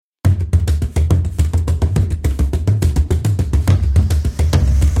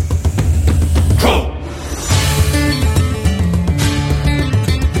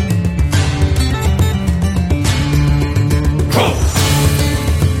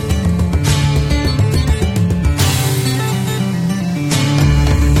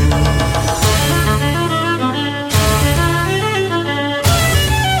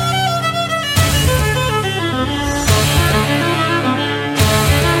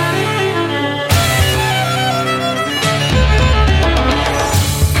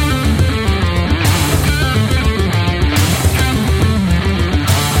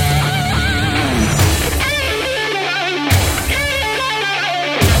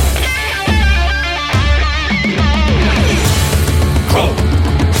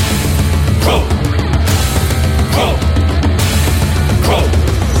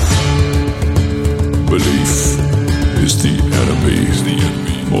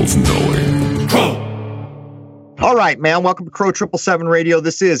knowing. All right, man. Welcome to Crow 777 Radio.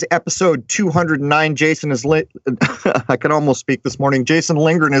 This is episode 209. Jason is I can almost speak this morning. Jason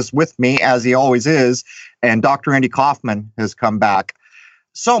Lindgren is with me, as he always is, and Dr. Andy Kaufman has come back.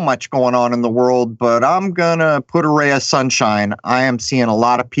 So much going on in the world, but I'm going to put a ray of sunshine. I am seeing a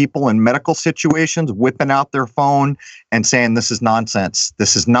lot of people in medical situations whipping out their phone and saying this is nonsense.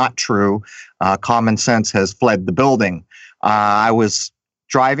 This is not true. Common sense has fled the building. I was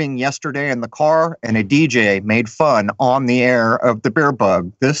driving yesterday in the car, and a DJ made fun on the air of the beer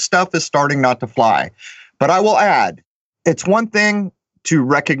bug. This stuff is starting not to fly. But I will add, it's one thing to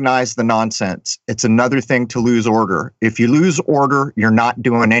recognize the nonsense. It's another thing to lose order. If you lose order, you're not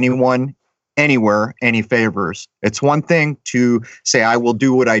doing anyone, anywhere, any favors. It's one thing to say, I will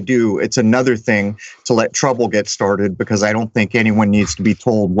do what I do. It's another thing to let trouble get started, because I don't think anyone needs to be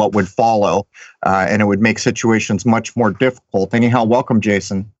told what would follow, and it would make situations much more difficult. Anyhow, welcome,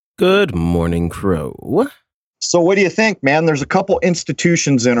 Jason. Good morning, Crow. So what do you think, man? There's a couple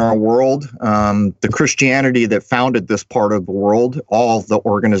institutions in our world, the Christianity that founded this part of the world, all the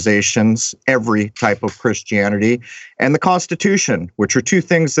organizations, every type of Christianity, and the Constitution, which are two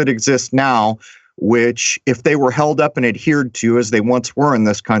things that exist now, which if they were held up and adhered to as they once were in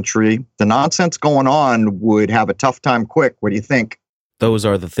this country, the nonsense going on would have a tough time quick. What do you think? Those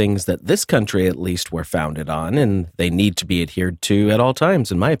are the things that this country at least were founded on, and they need to be adhered to at all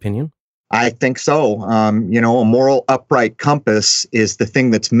times, in my opinion. I think so. A moral upright compass is the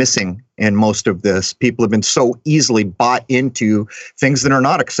thing that's missing in most of this. People have been so easily bought into things that are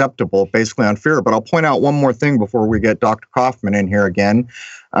not acceptable, basically unfair. But I'll point out one more thing before we get Dr. Kaufman in here again.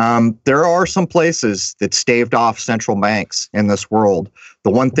 There are some places that staved off central banks in this world.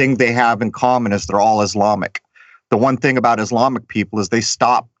 The one thing they have in common is they're all Islamic. The one thing about Islamic people is they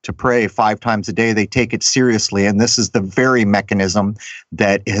stop to pray 5 times a day. They take it seriously. And this is the very mechanism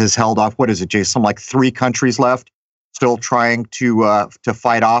that has held off, what is it, Jason, like 3 countries left still trying to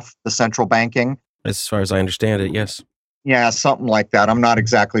fight off the central banking? As far as I understand it, yes. Yeah, something like that. I'm not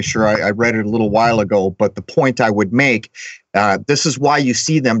exactly sure. I read it a little while ago, but the point I would make, this is why you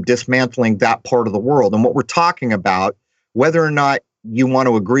see them dismantling that part of the world. And what we're talking about, whether or not you want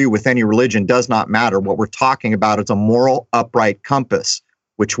to agree with any religion does not matter. What we're talking about is a moral upright compass,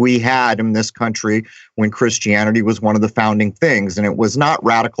 which we had in this country when Christianity was one of the founding things. And it was not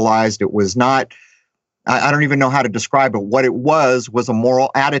radicalized. It was not, I don't even know how to describe it. What it was a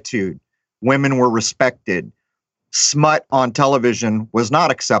moral attitude. Women were respected. Smut on television was not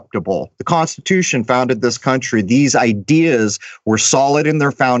acceptable. The Constitution founded this country. These ideas were solid in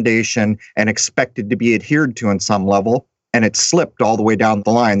their foundation and expected to be adhered to in some level. And it slipped all the way down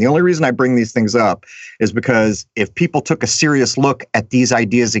the line. The only reason I bring these things up is because if people took a serious look at these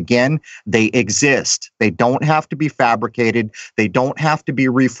ideas again, they exist. They don't have to be fabricated. They don't have to be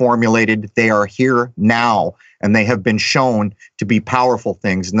reformulated. They are here now, and they have been shown to be powerful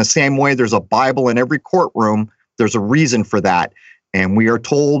things. In the same way, there's a Bible in every courtroom. There's a reason for that. And we are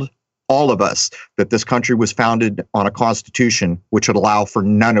told, all of us, that this country was founded on a constitution which would allow for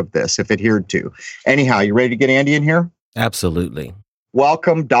none of this if adhered to. Anyhow, you ready to get Andy in here? Absolutely.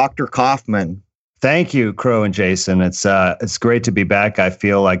 Welcome, Dr. Kaufman. Thank you, Crow and Jason. It's great to be back. I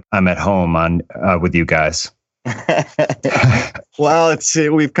feel like I'm at home with you guys. Well,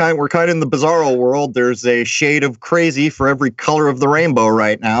 we're kind of in the bizarro world. There's a shade of crazy for every color of the rainbow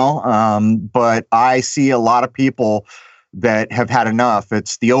right now. But I see a lot of people that have had enough.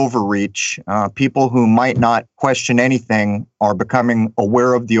 It's the overreach. People who might not question anything are becoming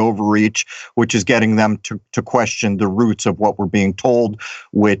aware of the overreach, which is getting them to question the roots of what we're being told,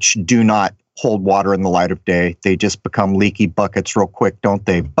 which do not hold water in the light of day. They just become leaky buckets real quick, don't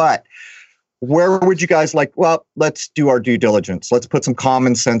they? But where would you guys like? Well, let's do our due diligence. Let's put some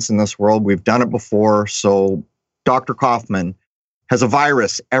common sense in this world. We've done it before. So, Dr. Kaufman, has a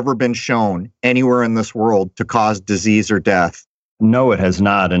virus ever been shown anywhere in this world to cause disease or death? No, it has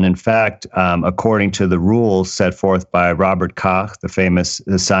not. And in fact, according to the rules set forth by Robert Koch, the famous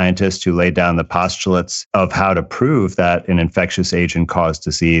scientist who laid down the postulates of how to prove that an infectious agent caused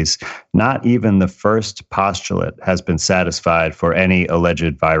disease, not even the first postulate has been satisfied for any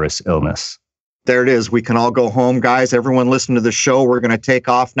alleged virus illness. There it is. We can all go home, guys. Everyone listen to the show. We're going to take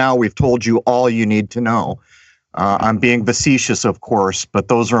off now. We've told you all you need to know. I'm being facetious, of course, but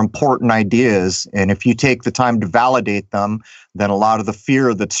those are important ideas. And if you take the time to validate them, then a lot of the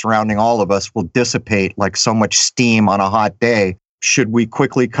fear that's surrounding all of us will dissipate like so much steam on a hot day. Should we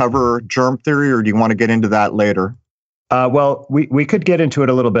quickly cover germ theory, or do you want to get into that later? Well, we could get into it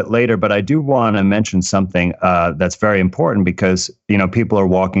a little bit later, but I do want to mention something that's very important because, people are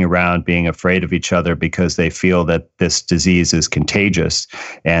walking around being afraid of each other because they feel that this disease is contagious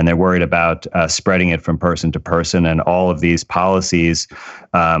and they're worried about spreading it from person to person. And all of these policies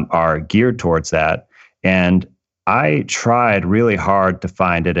are geared towards that. And I tried really hard to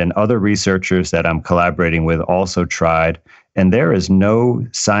find it, and other researchers that I'm collaborating with also tried. And there is no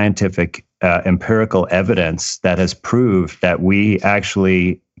scientific empirical evidence that has proved that we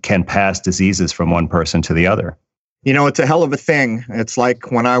actually can pass diseases from one person to the other. It's a hell of a thing. It's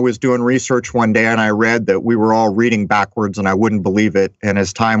like when I was doing research one day and I read that we were all reading backwards and I wouldn't believe it. And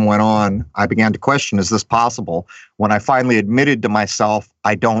as time went on, I began to question, is this possible? When I finally admitted to myself,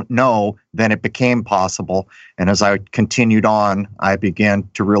 I don't know, then it became possible. And as I continued on, I began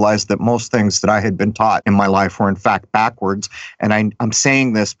to realize that most things that I had been taught in my life were in fact backwards. And I'm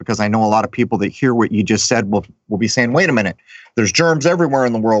saying this because I know a lot of people that hear what you just said will be saying, wait a minute, there's germs everywhere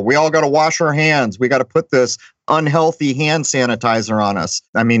in the world. We all got to wash our hands. We got to put this unhealthy hand sanitizer on us.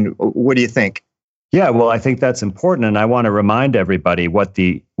 I mean, what do you think? Yeah, well, I think that's important. And I want to remind everybody what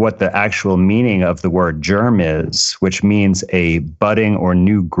the actual meaning of the word germ is, which means a budding or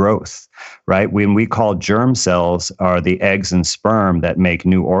new growth, right? When we call germ cells are the eggs and sperm that make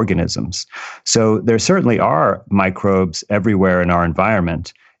new organisms. So there certainly are microbes everywhere in our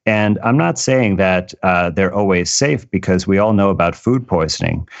environment. And I'm not saying that they're always safe, because we all know about food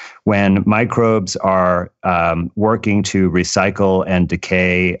poisoning. When microbes are working to recycle and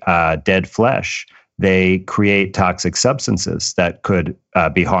decay dead flesh, they create toxic substances that could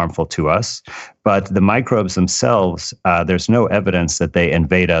be harmful to us. But the microbes themselves, there's no evidence that they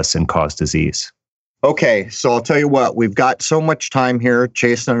invade us and cause disease. Okay, so I'll tell you what, we've got so much time here.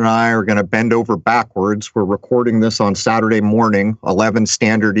 Jason and I are going to bend over backwards. We're recording this on Saturday morning, 11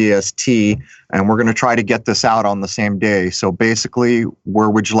 Standard EST, and we're going to try to get this out on the same day. So basically,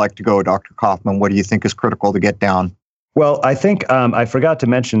 where would you like to go, Dr. Kaufman? What do you think is critical to get down? Well, I think I forgot to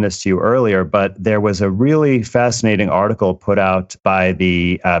mention this to you earlier, but there was a really fascinating article put out by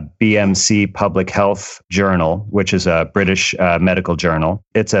the BMC Public Health Journal, which is a British medical journal.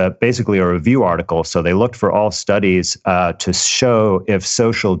 It's basically a review article. So they looked for all studies to show if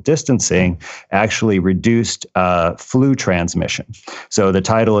social distancing actually reduced flu transmission. So the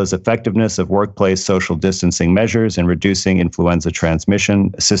title is Effectiveness of Workplace Social Distancing Measures in Reducing Influenza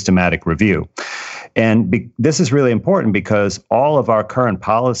Transmission, Systematic Review. And this is really important because all of our current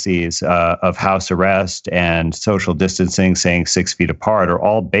policies of house arrest and social distancing, saying 6 feet apart, are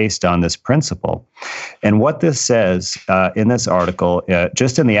all based on this principle. And what this says in this article,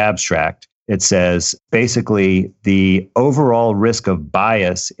 just in the abstract, it says basically the overall risk of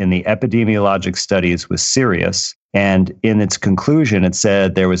bias in the epidemiologic studies was serious. And in its conclusion, it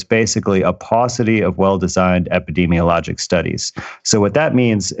said there was basically a paucity of well-designed epidemiologic studies. So what that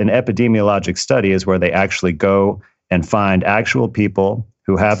means, an epidemiologic study is where they actually go and find actual people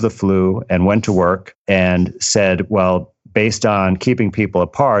who have the flu and went to work and said, well, based on keeping people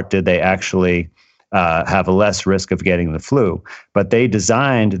apart, did they actually have a less risk of getting the flu? But they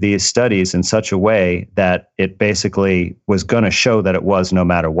designed these studies in such a way that it basically was going to show that it was no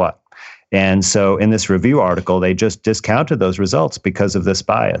matter what. And so in this review article, they just discounted those results because of this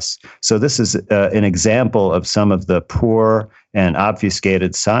bias. So this is an example of some of the poor and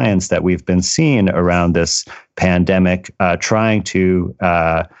obfuscated science that we've been seeing around this pandemic, trying to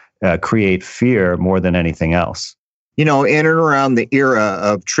create fear more than anything else. In and around the era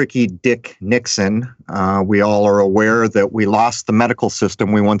of Tricky Dick Nixon, we all are aware that we lost the medical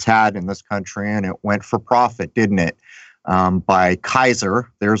system we once had in this country, and it went for profit, didn't it? By Kaiser,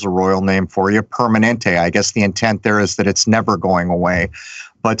 there's a royal name for you, Permanente. I guess the intent there is that it's never going away.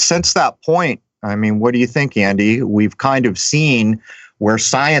 But since that point, I mean, what do you think, Andy? We've kind of seen where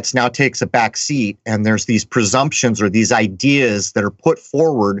science now takes a back seat, and there's these presumptions or these ideas that are put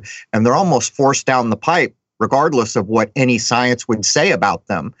forward, and they're almost forced down the pipe, regardless of what any science would say about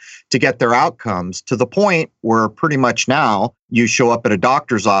them, to get their outcomes, to the point where pretty much now you show up at a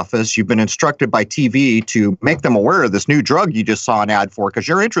doctor's office, you've been instructed by TV to make them aware of this new drug you just saw an ad for because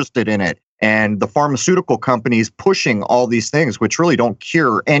you're interested in it. And the pharmaceutical companies pushing all these things, which really don't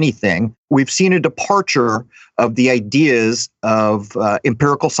cure anything. We've seen a departure of the ideas of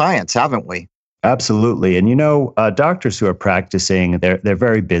empirical science, haven't we? Absolutely. And doctors who are practicing, they're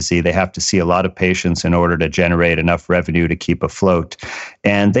very busy. They have to see a lot of patients in order to generate enough revenue to keep afloat.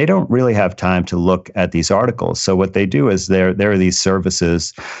 And they don't really have time to look at these articles. So what they do is there are these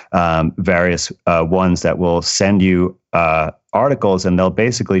services, various ones that will send you articles, and they'll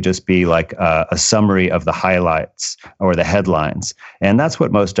basically just be like a summary of the highlights or the headlines. And that's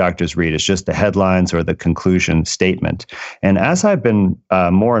what most doctors read, is just the headlines or the conclusion statement. And as I've been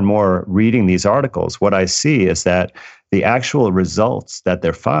more and more reading these articles, what I see is that the actual results that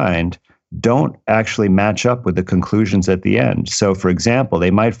they find don't actually match up with the conclusions at the end. So, for example,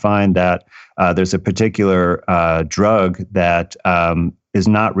 they might find that there's a particular drug that is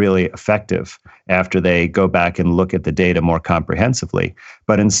not really effective after they go back and look at the data more comprehensively.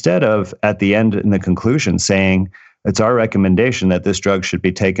 But instead of at the end in the conclusion saying, it's our recommendation that this drug should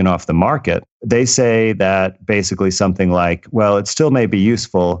be taken off the market, they say that basically something like, well, it still may be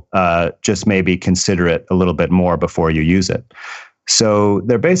useful, just maybe consider it a little bit more before you use it. So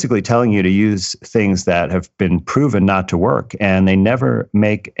they're basically telling you to use things that have been proven not to work, and they never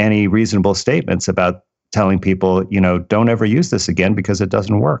make any reasonable statements about telling people, don't ever use this again because it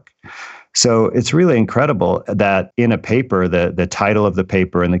doesn't work. So it's really incredible that in a paper, the title of the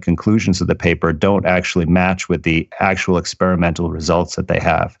paper and the conclusions of the paper don't actually match with the actual experimental results that they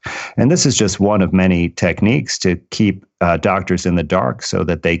have. And this is just one of many techniques to keep doctors in the dark so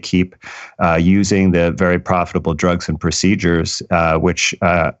that they keep using the very profitable drugs and procedures, which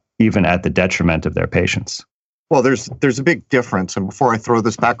even at the detriment of their patients. Well, there's a big difference. And before I throw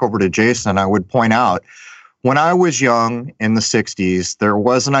this back over to Jason, I would point out, when I was young in the 60s, there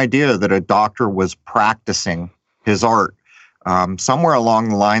was an idea that a doctor was practicing his art. Somewhere along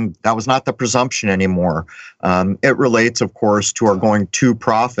the line, that was not the presumption anymore. It relates, of course, to our going to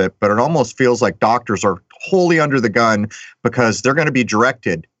profit, but it almost feels like doctors are wholly under the gun because they're going to be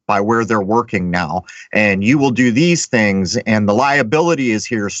directed by where they're working now. And you will do these things, and the liability is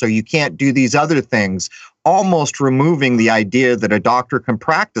here, so you can't do these other things, almost removing the idea that a doctor can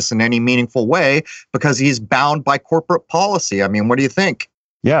practice in any meaningful way because he's bound by corporate policy. I mean, what do you think?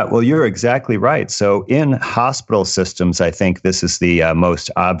 Yeah, well, you're exactly right. So in hospital systems, I think this is the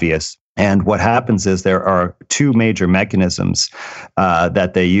most obvious. And what happens is there are two major mechanisms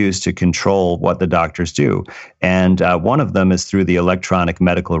that they use to control what the doctors do. And one of them is through the electronic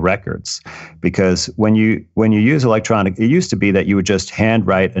medical records. Because when you use electronic, it used to be that you would just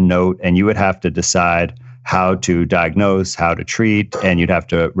handwrite a note and you would have to decide how to diagnose, how to treat, and you'd have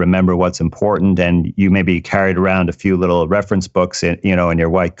to remember what's important. And you maybe carried around a few little reference books in your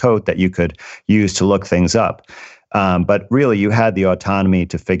white coat that you could use to look things up. But really, you had the autonomy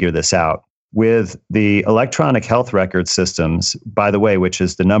to figure this out. With the electronic health record systems, by the way, which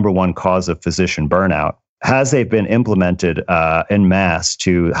is the number one cause of physician burnout, as they've been implemented en masse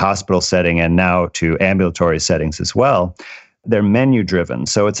to hospital setting and now to ambulatory settings as well, they're menu driven.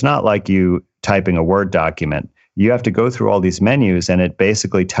 So it's not like you typing a Word document. You have to go through all these menus, and it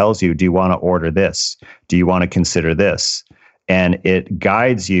basically tells you, do you want to order this? Do you want to consider this? And it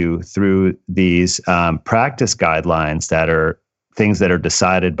guides you through these practice guidelines that are things that are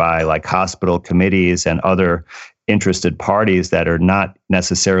decided by like hospital committees and other interested parties that are not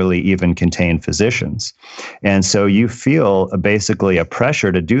necessarily even contain physicians. And so you feel basically a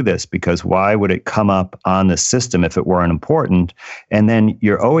pressure to do this because why would it come up on the system if it weren't important? And then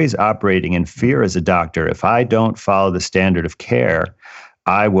you're always operating in fear as a doctor. If I don't follow the standard of care,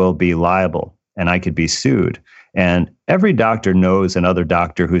 I will be liable and I could be sued. And every doctor knows another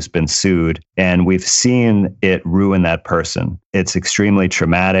doctor who's been sued, and we've seen it ruin that person. It's extremely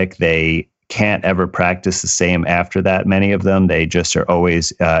traumatic. They can't ever practice the same after that, many of them. They just are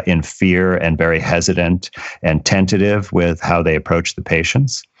always in fear and very hesitant and tentative with how they approach the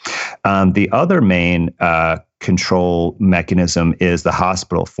patients. The other main control mechanism is the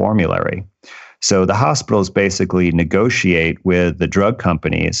hospital formulary. So the hospitals basically negotiate with the drug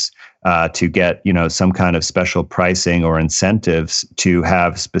companies to get, some kind of special pricing or incentives to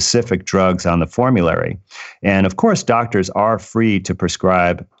have specific drugs on the formulary. And of course, doctors are free to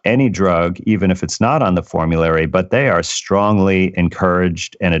prescribe any drug, even if it's not on the formulary, but they are strongly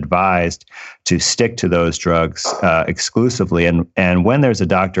encouraged and advised to stick to those drugs exclusively. And when there's a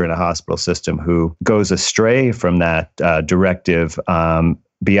doctor in a hospital system who goes astray from that directive,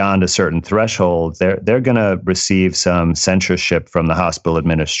 beyond a certain threshold, they're going to receive some censorship from the hospital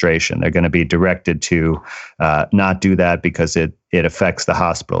administration. They're going to be directed to not do that because it affects the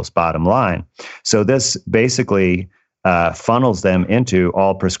hospital's bottom line. So this basically funnels them into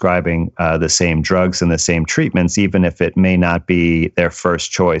all prescribing the same drugs and the same treatments, even if it may not be their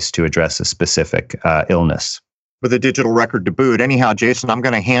first choice to address a specific illness. With a digital record to boot. Anyhow, Jason, I'm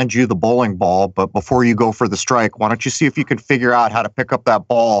going to hand you the bowling ball, but before you go for the strike, why don't you see if you can figure out how to pick up that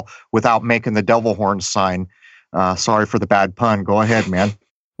ball without making the devil horn sign? Sorry for the bad pun. Go ahead, man.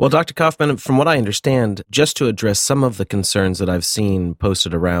 Well, Dr. Kaufman, from what I understand, just to address some of the concerns that I've seen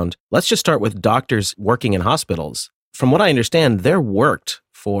posted around, let's just start with doctors working in hospitals. from what I understand, they're worked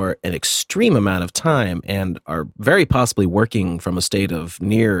for an extreme amount of time and are very possibly working from a state of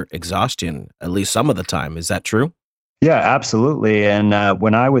near exhaustion, at least some of the time. Is that true? Yeah, absolutely. And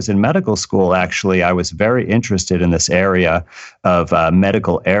when I was in medical school, actually, I was very interested in this area of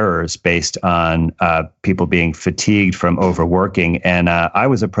medical errors based on people being fatigued from overworking. And I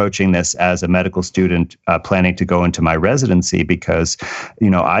was approaching this as a medical student planning to go into my residency because,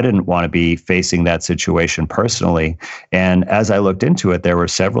 I didn't want to be facing that situation personally. And as I looked into it, there were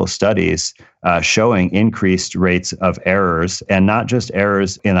several studies showing increased rates of errors, and not just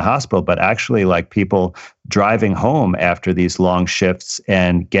errors in the hospital, but actually like people driving home after these long shifts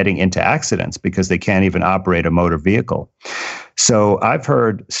and getting into accidents because they can't even operate a motor vehicle. So I've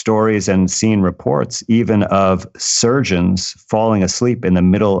heard stories and seen reports even of surgeons falling asleep in the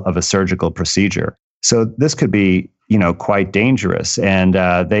middle of a surgical procedure. So this could be, quite dangerous. And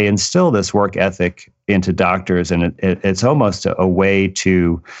they instill this work ethic into doctors, and it's almost a way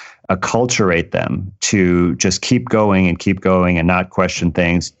to acculturate them to just keep going and not question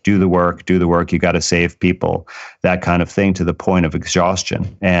things. Do the work. You got to save people, that kind of thing, to the point of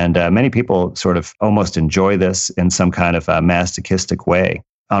exhaustion. And many people sort of almost enjoy this in some kind of masochistic way.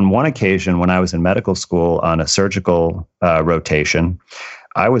 On one occasion, when I was in medical school on a surgical rotation,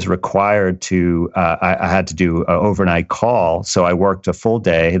 I was required to, I had to do an overnight call. So I worked a full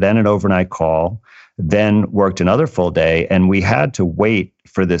day, then an overnight call, then worked another full day. And we had to wait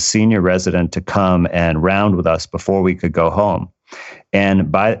for the senior resident to come and round with us before we could go home.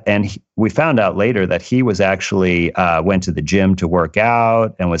 We found out later that he was actually went to the gym to work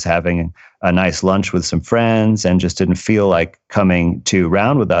out and was having a nice lunch with some friends and just didn't feel like coming to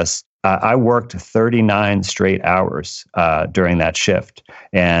round with us. I worked 39 straight hours during that shift.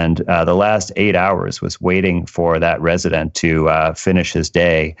 And the last 8 hours was waiting for that resident to finish his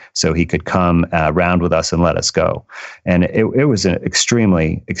day so he could come round with us and let us go. And it was an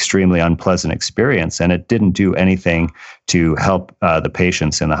extremely, extremely unpleasant experience. And it didn't do anything to help the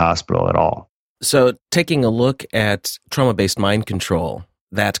patients in the hospital at all. So taking a look at trauma-based mind control,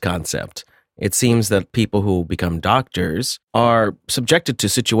 that concept, it seems that people who become doctors are subjected to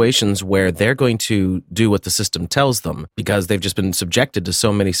situations where they're going to do what the system tells them because they've just been subjected to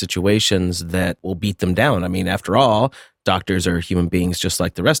so many situations that will beat them down. I mean, after all, doctors are human beings just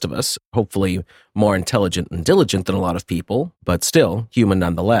like the rest of us, hopefully more intelligent and diligent than a lot of people, but still human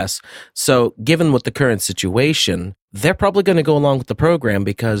nonetheless. So given what the current situation, they're probably going to go along with the program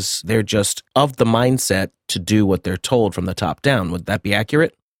because they're just of the mindset to do what they're told from the top down. Would that be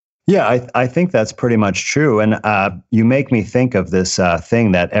accurate? Yeah, I think that's pretty much true. And you make me think of this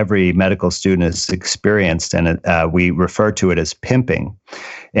thing that every medical student has experienced, and we refer to it as pimping.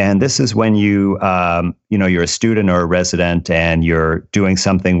 And this is when you're a student or a resident and you're doing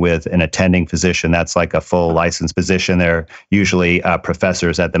something with an attending physician. That's like a full licensed physician. They're usually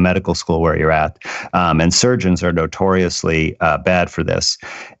professors at the medical school where you're at. And surgeons are notoriously bad for this.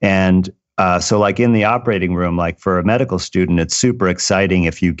 And so like in the operating room, like for a medical student, it's super exciting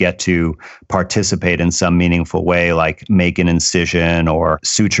if you get to participate in some meaningful way, like make an incision or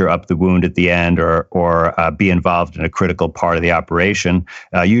suture up the wound at the end or be involved in a critical part of the operation.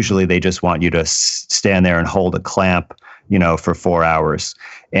 Usually they just want you to stand there and hold a clamp, for 4 hours.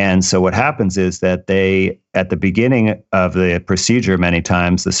 And so what happens is that at the beginning of the procedure, many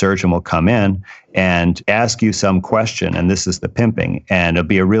times the surgeon will come in and ask you some question, and this is the pimping. And it'll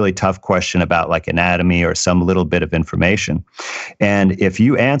be a really tough question about like anatomy or some little bit of information. And if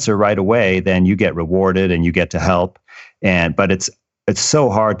you answer right away, then you get rewarded and you get to help. But it's so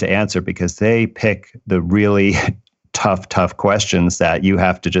hard to answer because they pick the really tough questions that you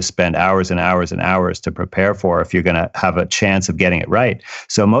have to just spend hours and hours and hours to prepare for if you're going to have a chance of getting it right.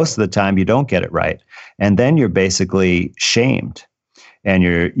 So most of the time you don't get it right. And then you're basically shamed and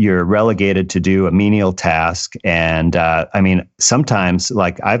you're relegated to do a menial task. And sometimes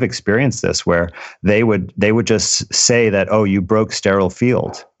like I've experienced this where they would just say that, oh, you broke sterile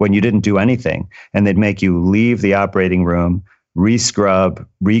field when you didn't do anything. And they'd make you leave the operating room, re-scrub,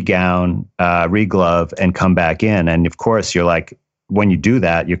 re-gown, re-glove, and come back in. And of course, you're like, when you do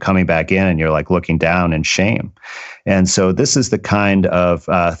that, you're coming back in and you're like looking down in shame. And so this is the kind of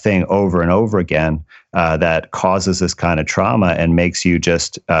thing over and over again that causes this kind of trauma and makes you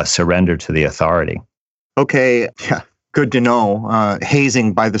just surrender to the authority. Okay, yeah, good to know.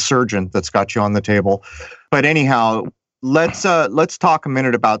 Hazing by the surgeon that's got you on the table. But anyhow, let's talk a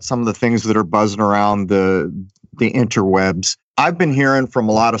minute about some of the things that are buzzing around the interwebs. I've been hearing from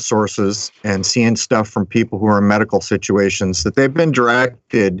a lot of sources and seeing stuff from people who are in medical situations that they've been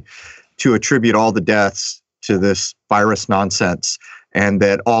directed to attribute all the deaths to this virus nonsense. and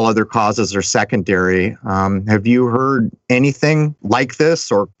that all other causes are secondary. Have you heard anything like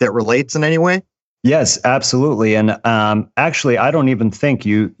this or that relates in any way? Yes, absolutely. And actually, I don't even think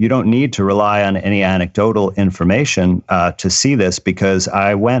you don't need to rely on any anecdotal information to see this, because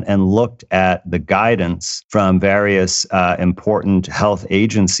I went and looked at the guidance from various important health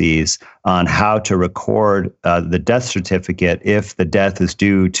agencies on how to record the death certificate if the death is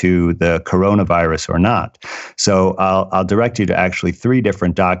due to the coronavirus or not. So I'll direct you to actually 3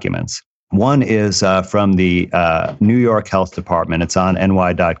 different documents. One is from the New York Health Department. It's on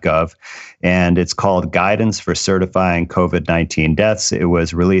ny.gov, and it's called Guidance for Certifying COVID-19 Deaths. It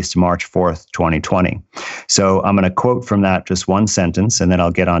was released March 4th, 2020. So I'm going to quote from that just one sentence, and then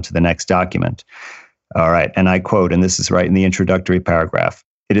I'll get on to the next document. All right, and I quote, and this is right in the introductory paragraph.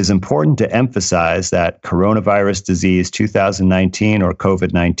 It is important to emphasize that coronavirus disease 2019 or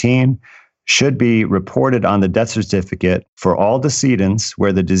COVID-19 should be reported on the death certificate for all decedents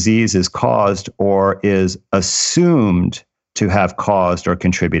where the disease is caused or is assumed to have caused or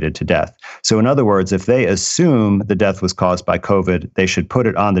contributed to death. So in other words, if they assume the death was caused by COVID, they should put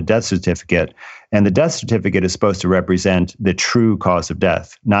it on the death certificate. And the death certificate is supposed to represent the true cause of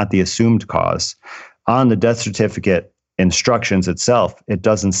death, not the assumed cause. On the death certificate instructions itself, it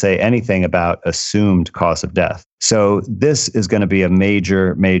doesn't say anything about assumed cause of death. So this is going to be a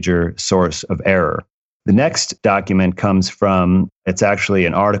major, major source of error. The next document comes from, it's actually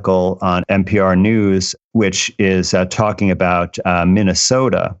an article on NPR News, which is talking about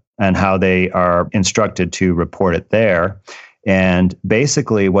Minnesota and how they are instructed to report it there. And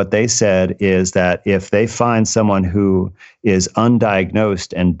basically what they said is that if they find someone who is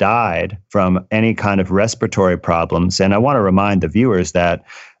undiagnosed and died from any kind of respiratory problems, and I want to remind the viewers that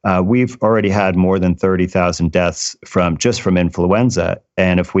we've already had more than 30,000 deaths from influenza.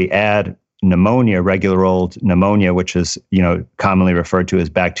 And if we add pneumonia, regular old pneumonia, which is, commonly referred to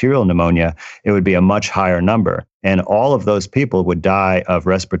as bacterial pneumonia, it would be a much higher number. And all of those people would die of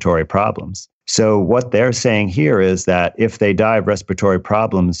respiratory problems. So what they're saying here is that if they die of respiratory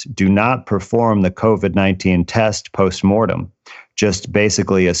problems, do not perform the COVID-19 test post-mortem. Just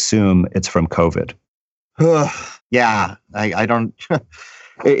basically assume it's from COVID. Yeah, I don't.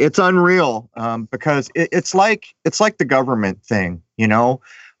 It's unreal because it's like the government thing,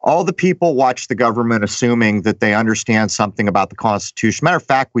 All the people watch the government assuming that they understand something about the Constitution. Matter of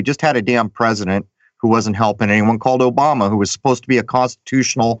fact, we just had a damn president who wasn't helping anyone called Obama, who was supposed to be a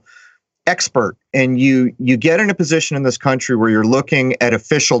constitutional expert. And you get in a position in this country where you're looking at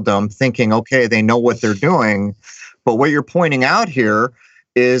officialdom thinking, okay, they know what they're doing. But what you're pointing out here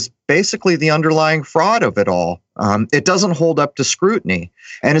is basically the underlying fraud of it all. It doesn't hold up to scrutiny.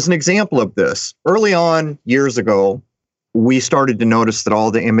 And as an example of this, early on years ago, we started to notice that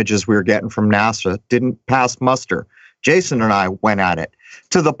all the images we were getting from NASA didn't pass muster. Jason and I went at it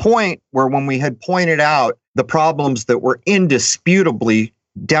to the point where when we had pointed out the problems that were indisputably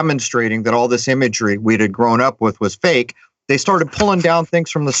demonstrating that all this imagery we had grown up with was fake, they started pulling down things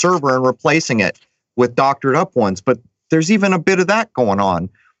from the server and replacing it with doctored up ones. But there's even a bit of that going on.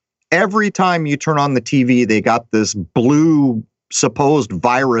 Every time you turn on the TV, they got this blue supposed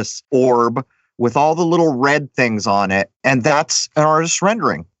virus orb with all the little red things on it. And that's an artist's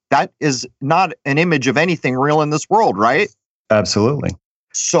rendering. That is not an image of anything real in this world, right? Absolutely.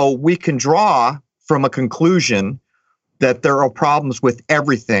 So we can draw from a conclusion that there are problems with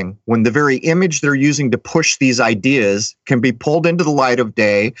everything when the very image they're using to push these ideas can be pulled into the light of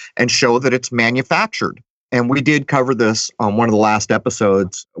day and show that it's manufactured. And we did cover this on one of the last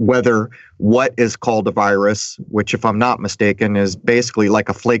episodes, whether what is called a virus, which if I'm not mistaken, is basically like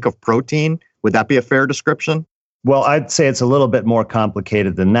a flake of protein. Would that be a fair description? Well, I'd say it's a little bit more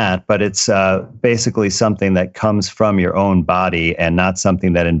complicated than that, but it's basically something that comes from your own body and not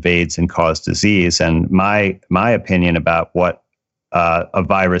something that invades and causes disease. And my opinion about what a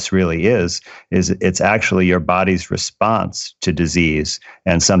virus really is it's actually your body's response to disease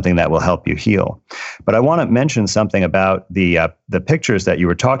and something that will help you heal. But I want to mention something about the pictures that you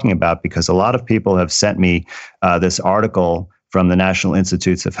were talking about, because a lot of people have sent me this article from the National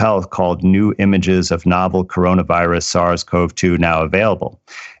Institutes of Health called New Images of Novel Coronavirus SARS-CoV-2 Now Available.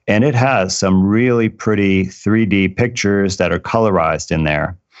 And it has some really pretty 3D pictures that are colorized in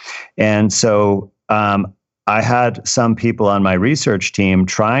there. And so I had some people on my research team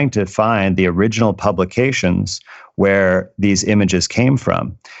trying to find the original publications where these images came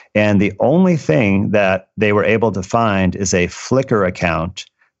from. And the only thing that they were able to find is a Flickr account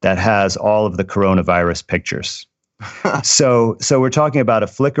that has all of the coronavirus pictures. So we're talking about a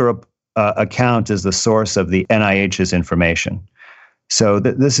Flickr account as the source of the NIH's information. So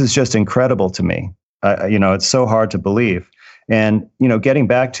this is just incredible to me. It's so hard to believe. And, getting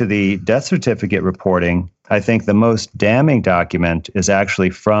back to the death certificate reporting, I think the most damning document is actually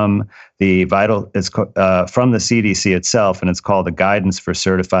from the from the CDC itself, and it's called the Guidance for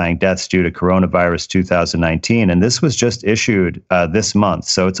Certifying Deaths Due to Coronavirus 2019. And this was just issued this month,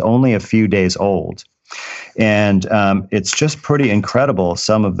 so it's only a few days old. And it's just pretty incredible,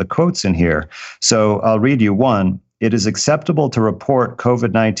 some of the quotes in here. So I'll read you one. It is acceptable to report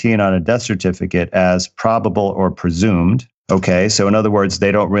COVID-19 on a death certificate as probable or presumed. Okay, so in other words,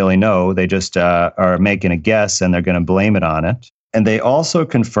 they don't really know. They just are making a guess and they're going to blame it on it. And they also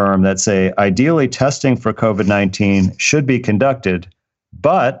confirm that, say, ideally testing for COVID-19 should be conducted,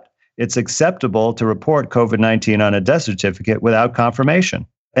 but it's acceptable to report COVID-19 on a death certificate without confirmation.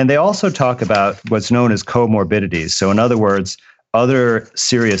 And they also talk about what's known as comorbidities. So in other words, other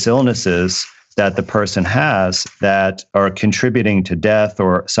serious illnesses that the person has that are contributing to death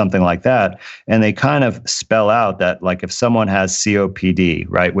or something like that. And they kind of spell out that, like, if someone has COPD,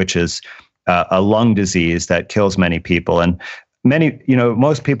 right, which is a lung disease that kills many people. And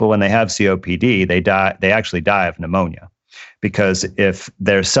most people, when they have COPD, they actually die of pneumonia, because if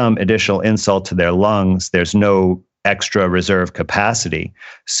there's some additional insult to their lungs, there's no extra reserve capacity.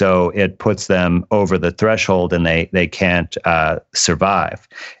 So it puts them over the threshold and they can't survive.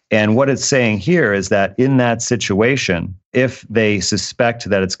 And what it's saying here is that in that situation, if they suspect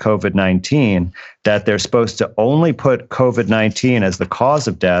that it's COVID-19, that they're supposed to only put COVID-19 as the cause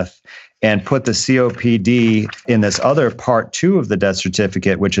of death and put the COPD in this other part 2 of the death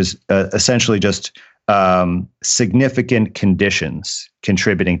certificate, which is essentially just significant conditions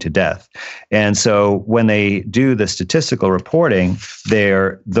contributing to death. And so when they do the statistical reporting,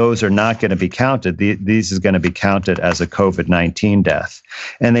 those are not going to be counted. These is going to be counted as a COVID-19 death.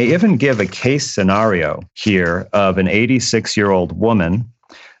 And they even give a case scenario here of an 86-year-old woman.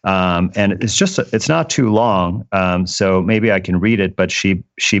 And it's not too long, so maybe I can read it. But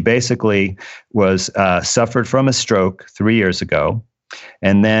she basically was suffered from a stroke 3 years ago.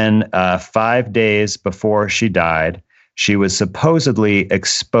 And then 5 days before she died, she was supposedly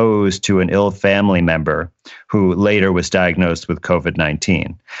exposed to an ill family member who later was diagnosed with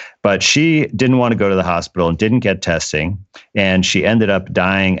COVID-19. But she didn't want to go to the hospital and didn't get testing, and she ended up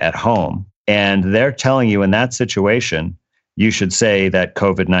dying at home. And they're telling you in that situation, you should say that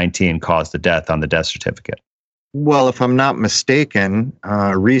COVID-19 caused the death on the death certificate. Well, if I'm not mistaken,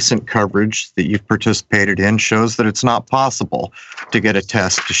 recent coverage that you've participated in shows that it's not possible to get a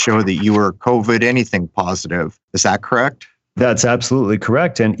test to show that you were COVID anything positive. Is that correct? That's absolutely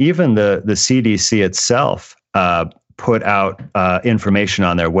correct. And even the CDC itself put out information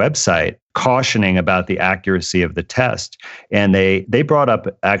on their website cautioning about the accuracy of the test. And they brought up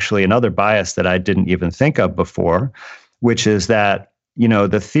actually another bias that I didn't even think of before, which is that,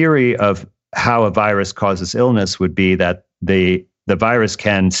 the theory of how a virus causes illness would be that the virus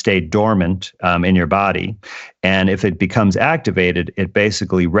can stay dormant in your body. And if it becomes activated, it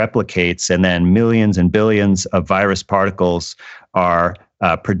basically replicates, and then millions and billions of virus particles are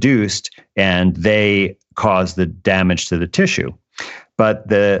produced, and they cause the damage to the tissue. But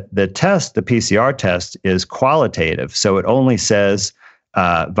the test, the PCR test, is qualitative. So it only says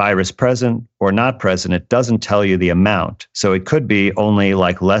virus present or not present. It doesn't tell you the amount. So it could be only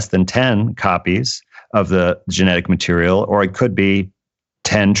like less than 10 copies of the genetic material, or it could be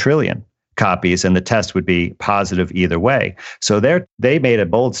 10 trillion copies, and the test would be positive either way. So they made a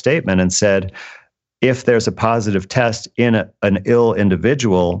bold statement and said, if there's a positive test in an ill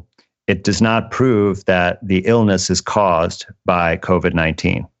individual, it does not prove that the illness is caused by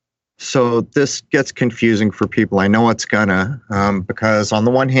COVID-19. So this gets confusing for people. I know it's gonna, because on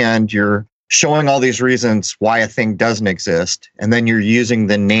the one hand, you're showing all these reasons why a thing doesn't exist, and then you're using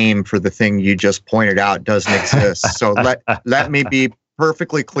the name for the thing you just pointed out doesn't exist. So let me be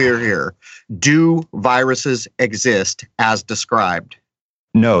perfectly clear here. Do viruses exist as described?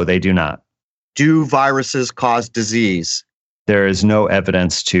 No, they do not. Do viruses cause disease? There is no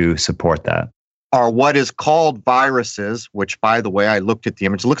evidence to support that. Are what is called viruses, which, by the way, I looked at the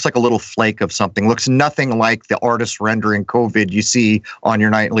image, it looks like a little flake of something, looks nothing like the artist rendering COVID you see on your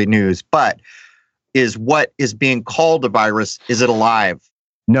nightly news, but is what is being called a virus, is it alive?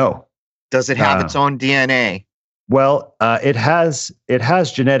 No. Does it have its own DNA? Well, it has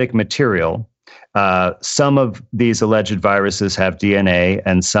genetic material. Some of these alleged viruses have DNA,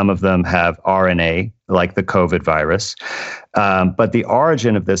 and some of them have RNA, like the COVID virus. But the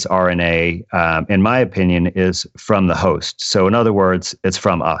origin of this RNA, in my opinion, is from the host. So in other words, it's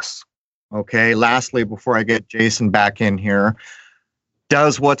from us. Okay. Lastly, before I get Jason back in here,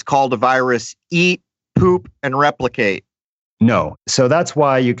 does what's called a virus eat, poop, and replicate? No. So that's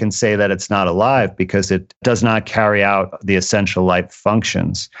why you can say that it's not alive, because it does not carry out the essential life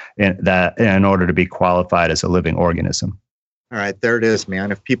functions in order to be qualified as a living organism. All right, there it is,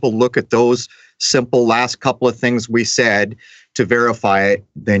 man. If people look at those simple last couple of things we said to verify it,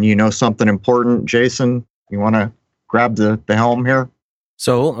 then you know something important. Jason, you want to grab the helm here?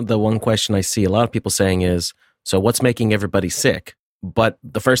 So the one question I see a lot of people saying is, so what's making everybody sick? But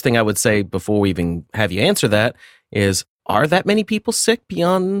the first thing I would say before we even have you answer that is, are that many people sick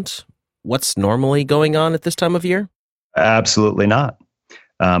beyond what's normally going on at this time of year? Absolutely not.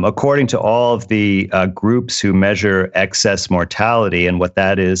 According to all of the groups who measure excess mortality, and what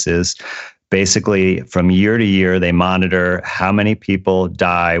that is basically from year to year, they monitor how many people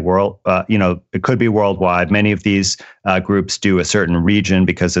die. It could be worldwide. Many of these groups do a certain region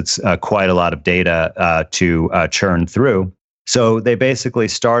because it's quite a lot of data to churn through. So they basically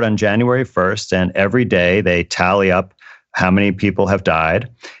start on January 1st, and every day they tally up how many people have died.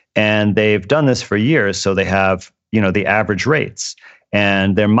 And they've done this for years, so they have, the average rates.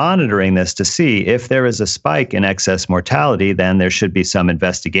 And they're monitoring this to see if there is a spike in excess mortality, then there should be some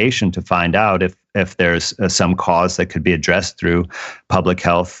investigation to find out if there's some cause that could be addressed through public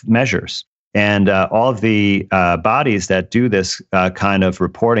health measures. And all of the bodies that do this kind of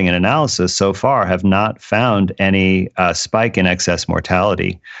reporting and analysis so far have not found any spike in excess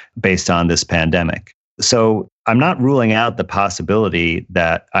mortality based on this pandemic. So I'm not ruling out the possibility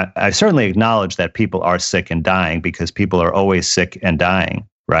that I certainly acknowledge that people are sick and dying, because people are always sick and dying,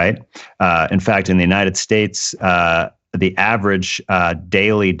 right? In fact, in the United States, the average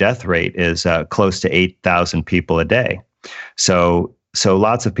daily death rate is close to 8,000 people a day. So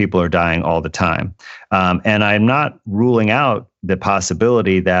lots of people are dying all the time. And I'm not ruling out the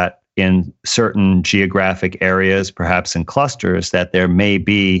possibility that in certain geographic areas, perhaps in clusters, that there may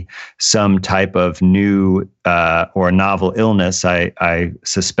be some type of new or novel illness. I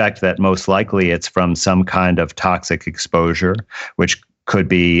suspect that most likely it's from some kind of toxic exposure, which could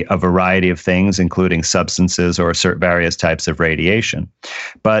be a variety of things, including substances or various types of radiation.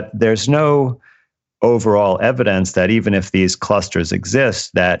 But there's no overall evidence that even if these clusters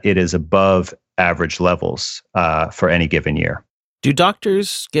exist, that it is above average levels for any given year. Do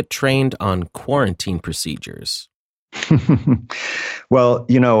doctors get trained on quarantine procedures? Well,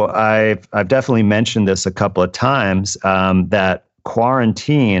 I've definitely mentioned this a couple of times, that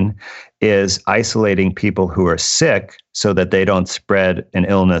quarantine is isolating people who are sick so that they don't spread an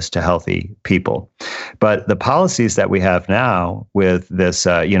illness to healthy people. But the policies that we have now with this,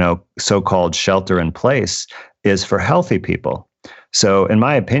 so-called shelter in place is for healthy people. So in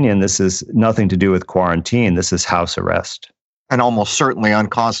my opinion, this is nothing to do with quarantine. This is house arrest. And almost certainly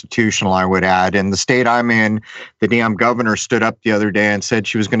unconstitutional, I would add. In the state I'm in, the damn governor stood up the other day and said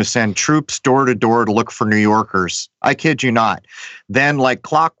she was going to send troops door to door to look for New Yorkers. I kid you not. Then, like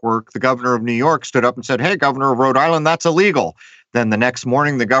clockwork, the governor of New York stood up and said, "Hey, governor of Rhode Island, that's illegal." Then the next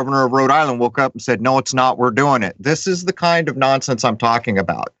morning, the governor of Rhode Island woke up and said, "No, it's not. We're doing it." This is the kind of nonsense I'm talking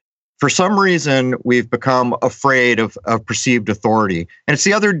about. For some reason, we've become afraid of perceived authority. And it's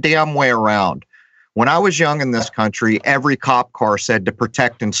the other damn way around. When I was young in this country, every cop car said to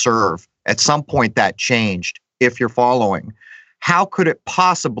protect and serve. At some point that changed, if you're following. How could it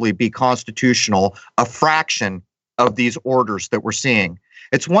possibly be constitutional, a fraction of these orders that we're seeing?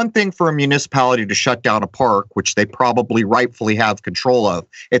 It's one thing for a municipality to shut down a park, which they probably rightfully have control of.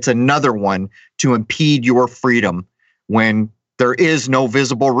 It's another one to impede your freedom when there is no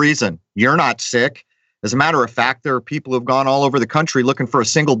visible reason. You're not sick. As a matter of fact, there are people who've gone all over the country looking for a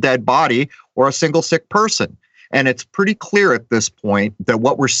single dead body or a single sick person. And it's pretty clear at this point that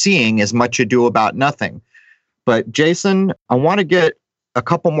what we're seeing is much ado about nothing. But Jason, I want to get a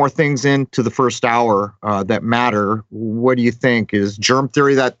couple more things into the first hour that matter. What do you think? Is germ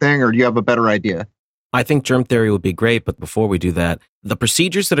theory that thing, or do you have a better idea? I think germ theory would be great, but before we do that, the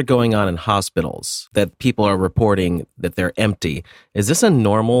procedures that are going on in hospitals that people are reporting that they're empty, is this a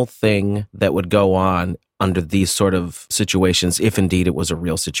normal thing that would go on under these sort of situations, if indeed it was a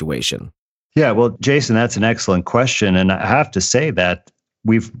real situation? Yeah, well, Jason, that's an excellent question. And I have to say that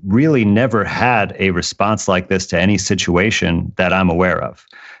we've really never had a response like this to any situation that I'm aware of,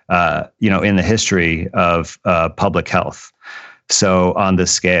 in the history of public health. So on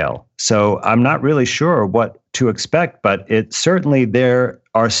this scale. So I'm not really sure what to expect, but there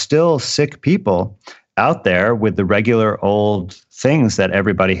are still sick people out there with the regular old things that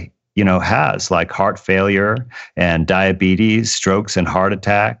everybody, has, like heart failure and diabetes, strokes and heart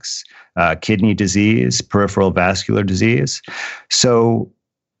attacks, kidney disease, peripheral vascular disease. So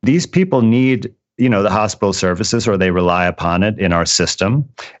these people need the hospital services, or they rely upon it in our system.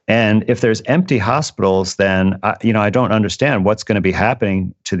 And if there's empty hospitals, then I don't understand what's going to be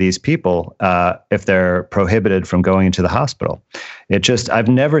happening to these people if they're prohibited from going into the hospital. I've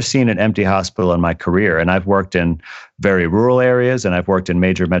never seen an empty hospital in my career, and I've worked in very rural areas and I've worked in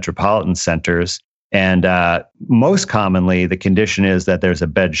major metropolitan centers. And most commonly, the condition is that there's a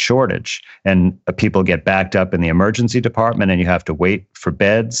bed shortage and people get backed up in the emergency department and you have to wait for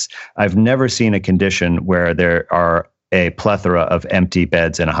beds. I've never seen a condition where there are a plethora of empty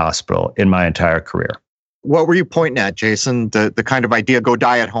beds in a hospital in my entire career. What were you pointing at, Jason? The kind of idea, go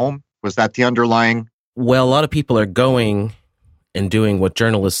die at home? Was that the underlying? Well, a lot of people are going and doing what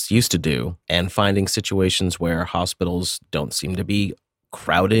journalists used to do and finding situations where hospitals don't seem to be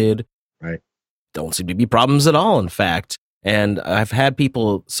crowded. Right. Don't seem to be problems at all, in fact. And I've had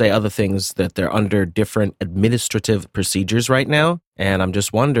people say other things, that they're under different administrative procedures right now. And I'm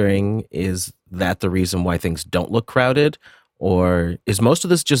just wondering, is that the reason why things don't look crowded? Or is most of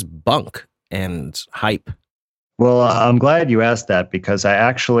this just bunk and hype? Well, I'm glad you asked that, because I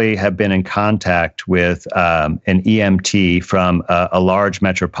actually have been in contact with an EMT from a large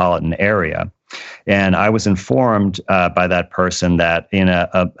metropolitan area. And I was informed by that person that in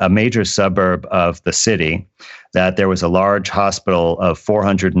a major suburb of the city, that there was a large hospital of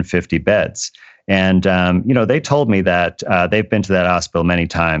 450 beds. And, they told me that they've been to that hospital many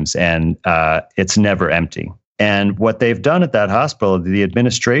times and it's never empty. And what they've done at that hospital, the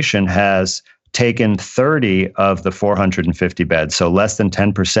administration has taken 30 of the 450 beds, so less than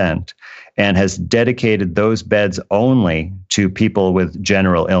 10%, and has dedicated those beds only to people with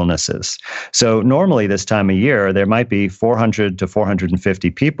general illnesses. So normally this time of year, there might be 400 to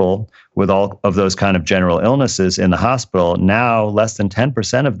 450 people with all of those kind of general illnesses in the hospital. Now, less than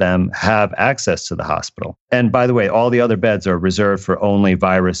 10% of them have access to the hospital. And by the way, all the other beds are reserved for only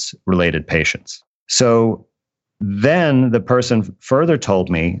virus-related patients. So then the person further told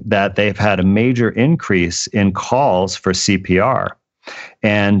me that they've had a major increase in calls for CPR.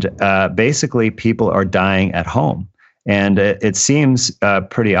 And basically, people are dying at home. And it seems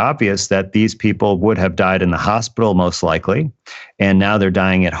pretty obvious that these people would have died in the hospital, most likely. And now they're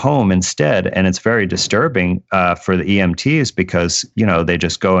dying at home instead. And it's very disturbing for the EMTs, because, they're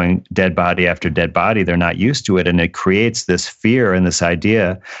just going dead body after dead body. They're not used to it. And it creates this fear and this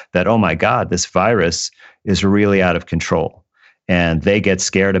idea that, oh my God, this virus is really out of control. And they get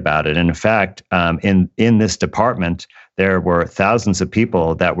scared about it. And in fact, in this department, there were thousands of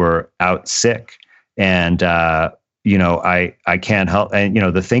people that were out sick. And, I can't help. And,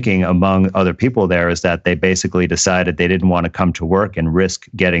 the thinking among other people there is that they basically decided they didn't want to come to work and risk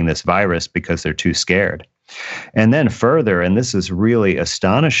getting this virus because they're too scared. And then further, and this is really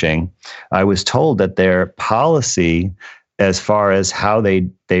astonishing, I was told that their policy as far as how they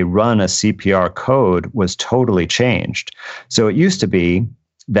run a CPR code was totally changed. So it used to be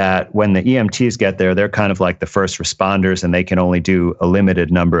that when the EMTs get there, they're kind of like the first responders, and they can only do a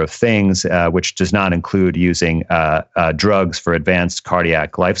limited number of things, which does not include using drugs for advanced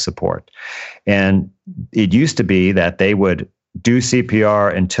cardiac life support. And it used to be that they would do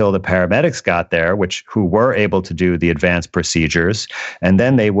CPR until the paramedics got there, who were able to do the advanced procedures. And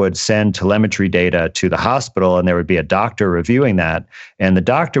then they would send telemetry data to the hospital, and there would be a doctor reviewing that. And the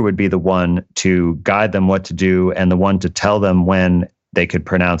doctor would be the one to guide them what to do and the one to tell them when they could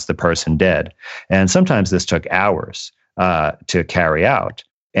pronounce the person dead. And sometimes this took hours to carry out.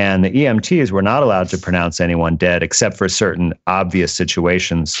 And the EMTs were not allowed to pronounce anyone dead except for certain obvious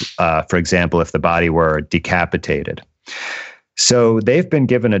situations. For example, if the body were decapitated. So they've been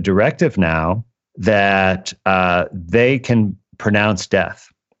given a directive now that they can pronounce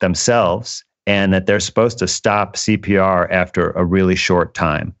death themselves, and that they're supposed to stop CPR after a really short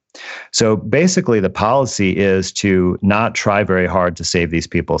time. So basically, the policy is to not try very hard to save these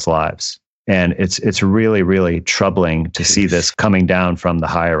people's lives. And it's really, really troubling to see this coming down from the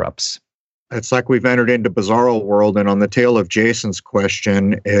higher ups. It's like we've entered into bizarro world. And on the tail of Jason's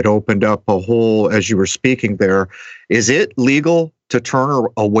question, it opened up a whole, as you were speaking there, is it legal to turn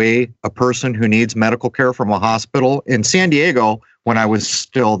away a person who needs medical care from a hospital? In San Diego, when I was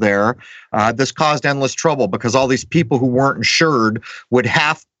still there, this caused endless trouble because all these people who weren't insured would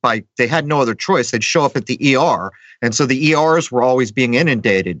they had no other choice. They'd show up at the ER. And so the ERs were always being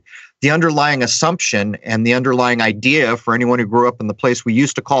inundated. The underlying assumption and the underlying idea for anyone who grew up in the place we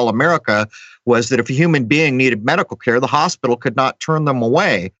used to call America was that if a human being needed medical care, the hospital could not turn them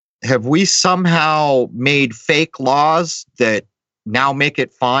away. Have we somehow made fake laws that now make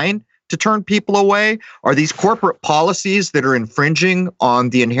it fine to turn people away? Are these corporate policies that are infringing on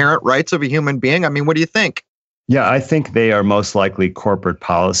the inherent rights of a human being? I mean, what do you think? Yeah, I think they are most likely corporate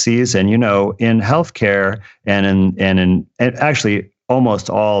policies. And, in healthcare and actually almost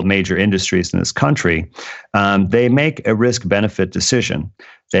all major industries in this country, they make a risk benefit decision.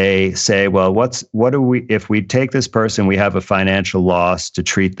 They say, well, if we take this person, we have a financial loss to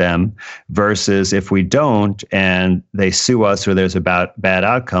treat them, versus if we don't and they sue us or there's a bad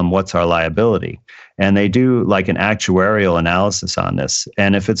outcome, what's our liability? And they do like an actuarial analysis on this.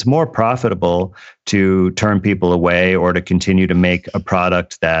 And if it's more profitable to turn people away or to continue to make a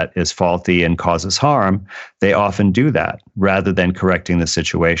product that is faulty and causes harm, they often do that rather than correcting the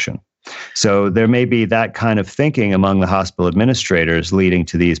situation. So there may be that kind of thinking among the hospital administrators leading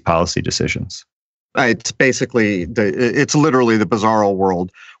to these policy decisions. It's basically, it's literally the bizarro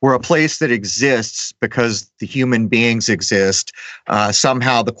world. We're a place that exists because the human beings exist.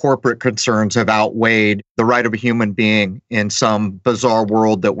 Somehow the corporate concerns have outweighed the right of a human being in some bizarre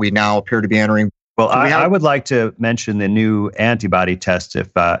world that we now appear to be entering. Well, I would like to mention the new antibody test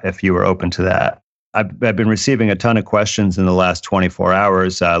if you were open to that. I've been receiving a ton of questions in the last 24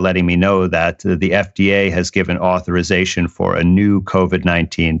 hours letting me know that the FDA has given authorization for a new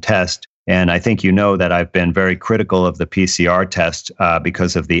COVID-19 test. And I think you know that I've been very critical of the PCR test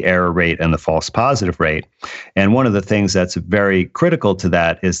because of the error rate and the false positive rate. And one of the things that's very critical to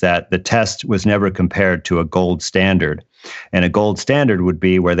that is that the test was never compared to a gold standard. And a gold standard would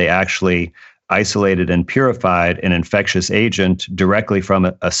be where they actually isolated and purified an infectious agent directly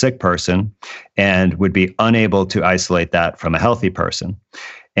from a sick person and would be unable to isolate that from a healthy person.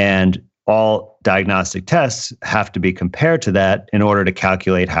 And all diagnostic tests have to be compared to that in order to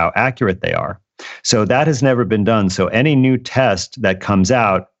calculate how accurate they are. So that has never been done. So any new test that comes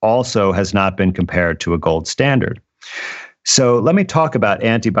out also has not been compared to a gold standard. So let me talk about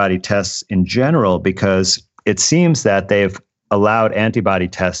antibody tests in general, because it seems that they've allowed antibody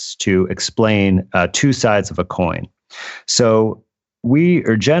tests to explain two sides of a coin. So we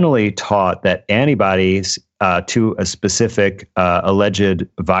are generally taught that antibodies to a specific alleged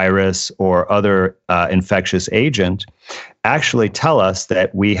virus or other infectious agent actually tell us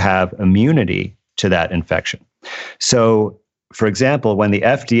that we have immunity to that infection. So, for example, when the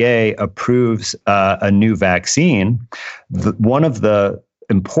FDA approves a new vaccine, one of the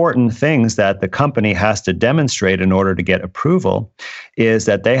important things that the company has to demonstrate in order to get approval is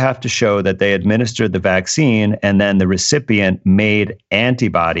that they have to show that they administered the vaccine and then the recipient made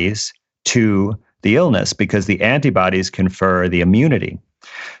antibodies to the illness, because the antibodies confer the immunity.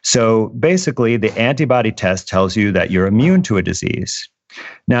 So basically, the antibody test tells you that you're immune to a disease.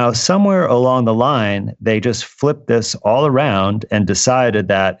 Now, somewhere along the line, they just flipped this all around and decided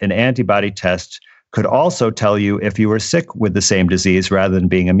that an antibody test could also tell you if you were sick with the same disease rather than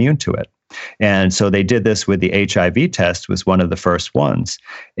being immune to it. And so they did this with the HIV test, was one of the first ones.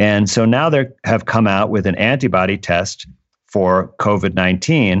 And so now they have come out with an antibody test for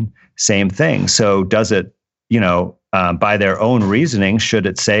COVID-19, same thing. So does it, by their own reasoning, should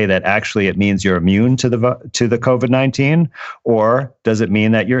it say that actually it means you're immune to the COVID-19, or does it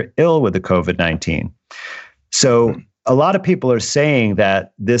mean that you're ill with the COVID-19? So a lot of people are saying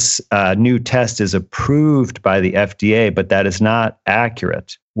that this new test is approved by the FDA, but that is not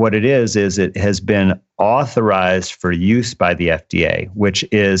accurate. What it is it has been authorized for use by the FDA, which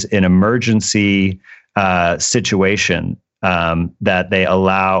is an emergency situation that they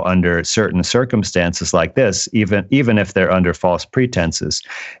allow under certain circumstances like this, even if they're under false pretenses.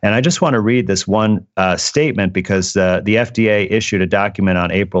 And I just want to read this one statement, because the FDA issued a document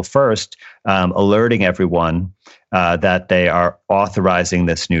on April 1st alerting everyone that they are authorizing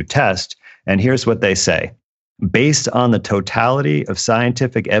this new test. And here's what they say. Based on the totality of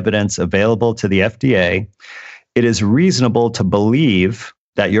scientific evidence available to the FDA, it is reasonable to believe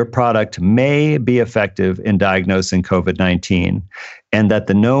that your product may be effective in diagnosing COVID-19, and that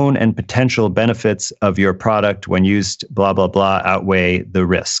the known and potential benefits of your product when used, blah, blah, blah, outweigh the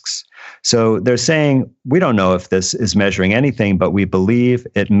risks. So they're saying, we don't know if this is measuring anything, but we believe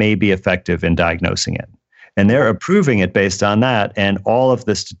it may be effective in diagnosing it. And they're approving it based on that. And all of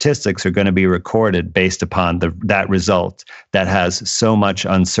the statistics are going to be recorded based upon that result that has so much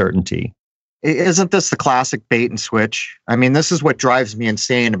uncertainty. Isn't this the classic bait and switch? I mean, this is what drives me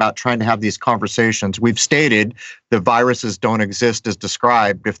insane about trying to have these conversations. We've stated the viruses don't exist as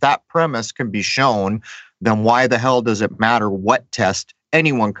described. If that premise can be shown, then why the hell does it matter what test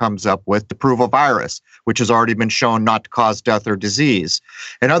anyone comes up with to prove a virus, which has already been shown not to cause death or disease?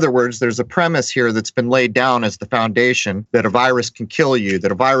 In other words, there's a premise here that's been laid down as the foundation that a virus can kill you,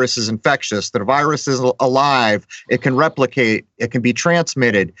 that a virus is infectious, that a virus is alive, it can replicate, it can be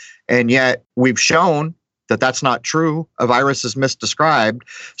transmitted. And yet we've shown that that's not true. A virus is misdescribed.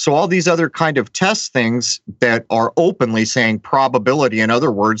 So all these other kind of test things that are openly saying probability, in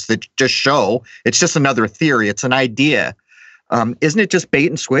other words, that just show it's just another theory. It's an idea. Isn't it just bait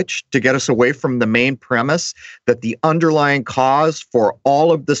and switch to get us away from the main premise that the underlying cause for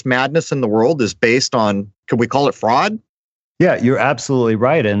all of this madness in the world is based on, can we call it fraud? Yeah, you're absolutely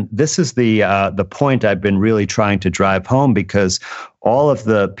right. And this is the point I've been really trying to drive home, because all of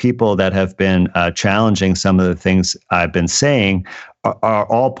the people that have been challenging some of the things I've been saying are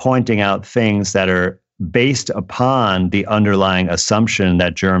all pointing out things that are based upon the underlying assumption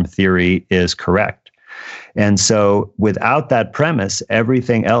that germ theory is correct. And so without that premise,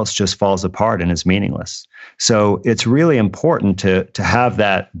 everything else just falls apart and is meaningless. So it's really important to have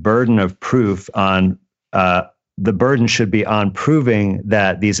that burden of proof on the burden should be on proving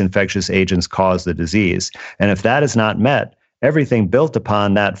that these infectious agents cause the disease. And if that is not met, everything built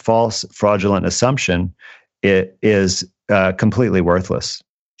upon that false, fraudulent assumption is completely worthless.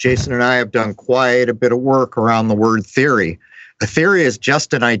 Jason and I have done quite a bit of work around the word theory. A theory is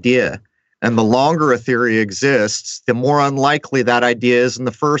just an idea. And the longer a theory exists, the more unlikely that idea is in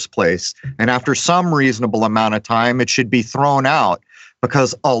the first place. And after some reasonable amount of time, it should be thrown out,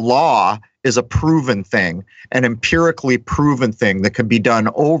 because a law is a proven thing, an empirically proven thing that can be done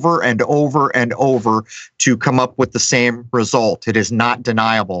over and over and over to come up with the same result. It is not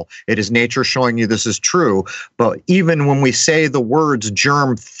deniable. It is nature showing you this is true. But even when we say the words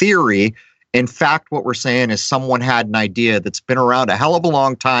germ theory, in fact, what we're saying is someone had an idea that's been around a hell of a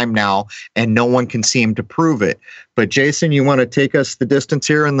long time now, and no one can seem to prove it. But Jason, you want to take us the distance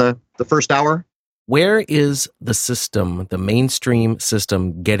here in the first hour? Where is the system, the mainstream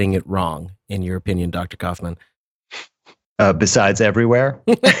system, getting it wrong, in your opinion, Dr. Kaufman? Besides everywhere?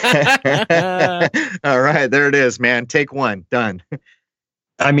 All right, there it is, man. Take one. Done.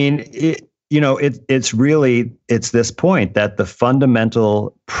 I mean, it's this point that the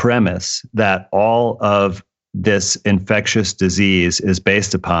fundamental premise that all of this infectious disease is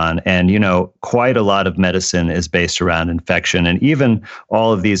based upon, and quite a lot of medicine is based around infection, and even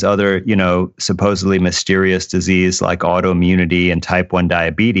all of these other supposedly mysterious disease like autoimmunity and type 1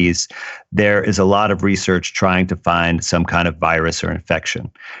 diabetes, there is a lot of research trying to find some kind of virus or infection,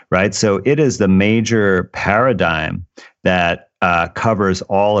 right? So it is the major paradigm that covers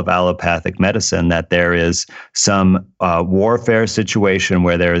all of allopathic medicine, that there is some warfare situation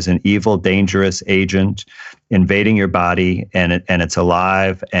where there is an evil, dangerous agent invading your body, and it's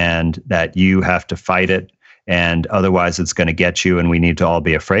alive, and that you have to fight it, and otherwise it's going to get you, and we need to all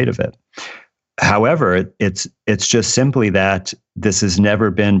be afraid of it. However, it's just simply that this has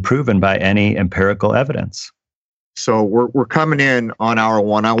never been proven by any empirical evidence. So we're coming in on hour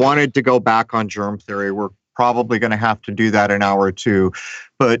one. I wanted to go back on germ theory. We're probably going to have to do that in hour two.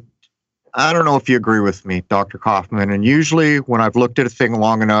 But I don't know if you agree with me, Dr. Kaufman. And usually when I've looked at a thing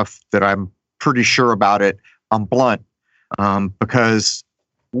long enough that I'm pretty sure about it, I'm blunt, because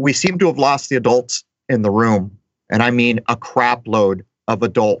we seem to have lost the adults in the room. And I mean a crap load of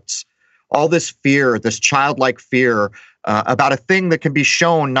adults. All this fear, this childlike fear about a thing that can be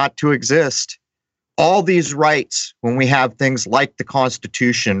shown not to exist. All these rights, when we have things like the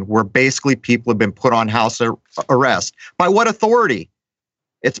Constitution, where basically people have been put on house arrest. By what authority?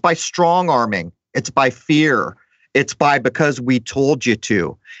 It's by strong arming. It's by fear. It's by because we told you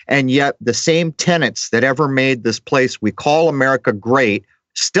to. And yet the same tenets that ever made this place we call America great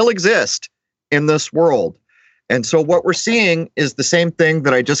still exist in this world. And so what we're seeing is the same thing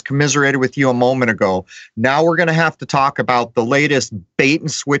that I just commiserated with you a moment ago. Now we're going to have to talk about the latest bait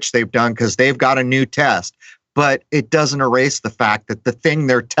and switch they've done, because they've got a new test. But it doesn't erase the fact that the thing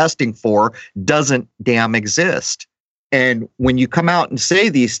they're testing for doesn't damn exist. And when you come out and say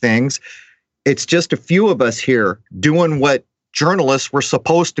these things, it's just a few of us here doing what journalists were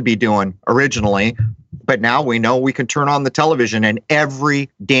supposed to be doing originally. But now we know we can turn on the television and every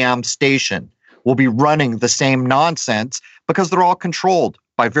damn station will be running the same nonsense, because they're all controlled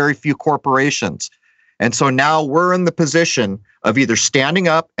by very few corporations. And so now we're in the position of either standing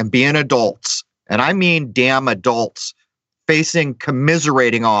up and being adults, and I mean damn adults, facing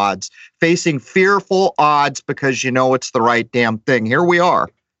commiserating odds, facing fearful odds because it's the right damn thing. Here we are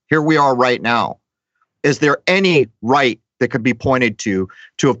right now. Is there any right that could be pointed to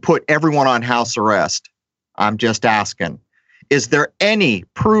have put everyone on house arrest? I'm just asking. Is there any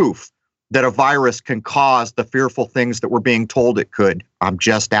proof that a virus can cause the fearful things that we're being told it could? I'm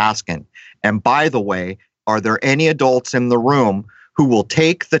just asking. And by the way, are there any adults in the room who will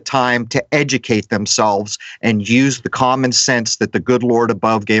take the time to educate themselves and use the common sense that the good Lord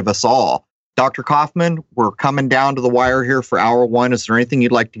above gave us all? Dr. Kaufman, we're coming down to the wire here for hour one. Is there anything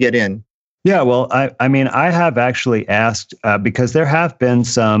you'd like to get in? Yeah, well, I mean, I have actually asked because there have been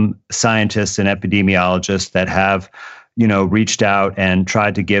some scientists and epidemiologists that have, reached out and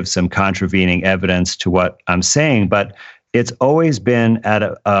tried to give some contravening evidence to what I'm saying, but it's always been at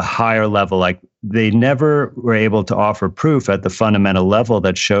a higher level. Like they never were able to offer proof at the fundamental level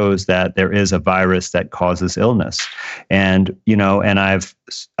that shows that there is a virus that causes illness. And, and I've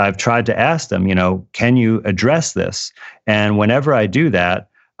tried to ask them, can you address this? And whenever I do that,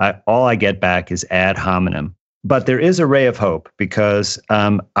 all I get back is ad hominem. But there is a ray of hope because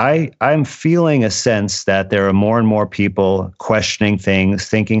I'm feeling a sense that there are more and more people questioning things,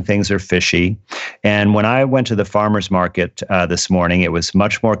 thinking things are fishy. And when I went to the farmer's market this morning, it was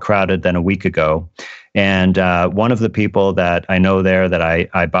much more crowded than a week ago. And one of the people that I know there that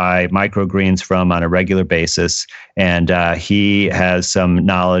I buy microgreens from on a regular basis, and he has some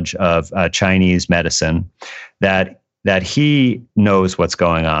knowledge of Chinese medicine that he knows what's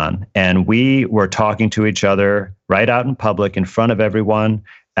going on. And we were talking to each other right out in public in front of everyone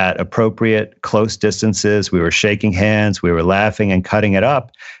at appropriate close distances. We were shaking hands, we were laughing and cutting it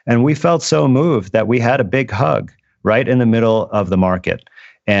up. And we felt so moved that we had a big hug right in the middle of the market.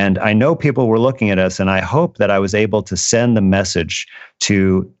 And I know people were looking at us, and I hope that I was able to send the message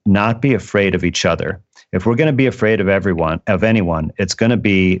to not be afraid of each other. If we're going to be afraid of anyone, it's going to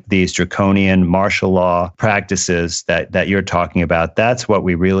be these draconian martial law practices that you're talking about. That's what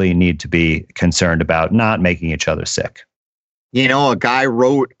we really need to be concerned about, not making each other sick. A guy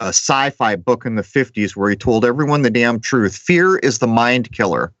wrote a sci-fi book in the 50s where he told everyone the damn truth. Fear is the mind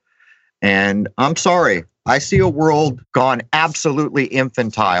killer. And I'm sorry, I see a world gone absolutely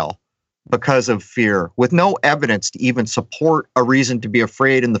infantile because of fear, with no evidence to even support a reason to be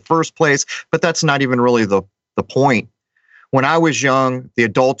afraid in the first place. But that's not even really the point. When I was young, the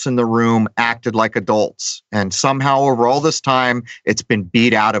adults in the room acted like adults. And somehow over all this time, it's been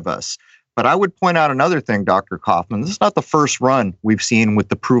beat out of us. But I would point out another thing, Dr. Kaufman. This is not the first run we've seen with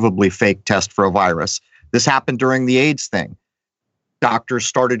the provably fake test for a virus. This happened during the AIDS thing. Doctors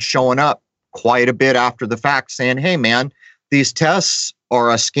started showing up quite a bit after the fact saying, hey, man, these tests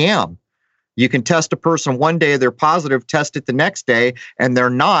are a scam. You can test a person one day, they're positive, test it the next day, and they're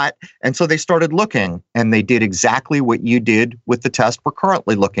not. And so they started looking, and they did exactly what you did with the test we're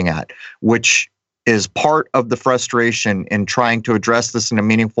currently looking at, which is part of the frustration in trying to address this in a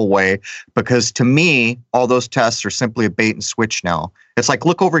meaningful way. Because to me, all those tests are simply a bait and switch now. It's like,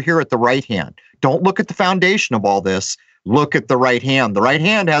 look over here at the right hand. Don't look at the foundation of all this. Look at the right hand. The right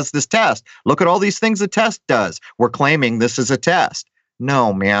hand has this test. Look at all these things the test does. We're claiming this is a test.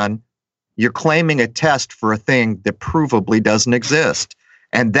 No, man. You're claiming a test for a thing that provably doesn't exist.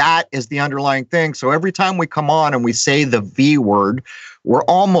 And that is the underlying thing. So every time we come on and we say the V word, we're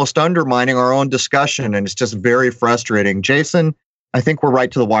almost undermining our own discussion. And it's just very frustrating. Jason, I think we're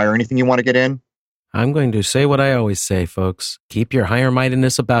right to the wire. Anything you want to get in? I'm going to say what I always say, folks. Keep your higher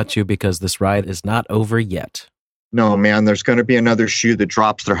mindedness about you because this ride is not over yet. No, man, there's going to be another shoe that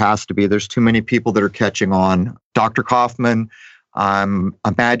drops. There has to be. There's too many people that are catching on. Dr. Kaufman, I'm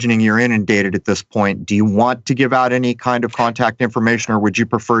imagining you're inundated at this point. Do you want to give out any kind of contact information, or would you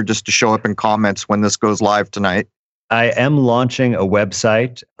prefer just to show up in comments when this goes live tonight? I am launching a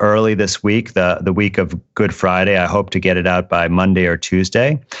website early this week, the week of Good Friday. I hope to get it out by Monday or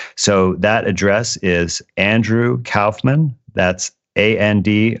Tuesday. So that address is Andrew Kaufman. That's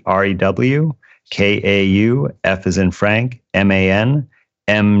ANDREW, KAUF as in Frank, MAN,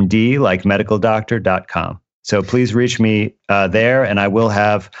 MD like medical doctor.com. So please reach me there, and I will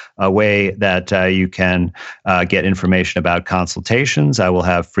have a way that you can get information about consultations. I will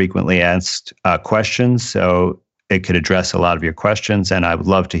have frequently asked questions, so it could address a lot of your questions, and I would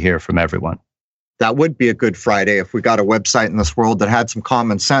love to hear from everyone. That would be a Good Friday if we got a website in this world that had some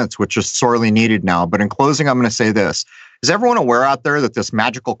common sense, which is sorely needed now. But in closing, I'm going to say this. Is everyone aware out there that this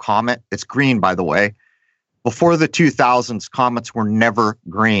magical comet, it's green, by the way, before the 2000s, comets were never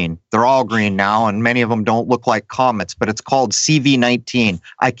green. They're all green now, and many of them don't look like comets, but it's called CV19.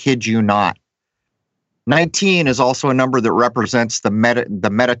 I kid you not. 19 is also a number that represents the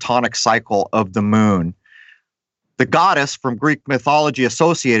metatonic cycle of the moon. The goddess from Greek mythology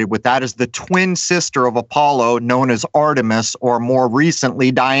associated with that is the twin sister of Apollo, known as Artemis, or more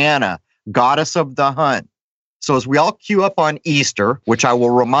recently, Diana, goddess of the hunt. So as we all queue up on Easter, which I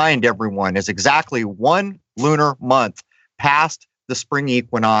will remind everyone is exactly one lunar month past the spring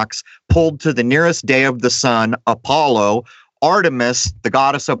equinox, pulled to the nearest day of the sun, Apollo, Artemis, the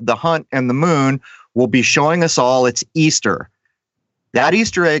goddess of the hunt and the moon, will be showing us all it's Easter. That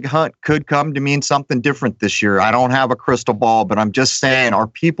Easter egg hunt could come to mean something different this year. I don't have a crystal ball, but I'm just saying, are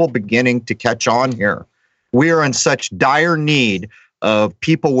people beginning to catch on here? We are in such dire need of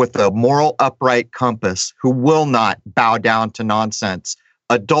people with a moral upright compass who will not bow down to nonsense.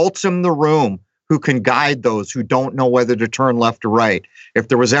 Adults in the room who can guide those who don't know whether to turn left or right. If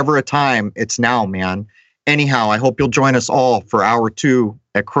there was ever a time, it's now, man. Anyhow, I hope you'll join us all for hour 2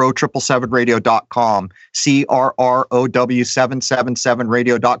 at crow777radio.com,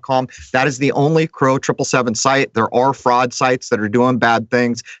 CRROW777radio.com. That is the only Crow 777 site. There are fraud sites that are doing bad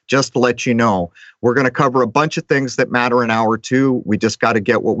things, just to let you know. We're going to cover a bunch of things that matter in hour 2. We just got to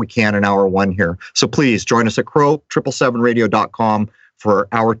get what we can in hour 1 here. So please join us at crow777radio.com for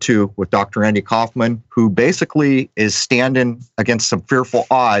hour 2 with Dr. Andy Kaufman, who basically is standing against some fearful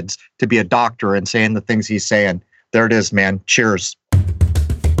odds to be a doctor and saying the things he's saying. There it is, man. Cheers.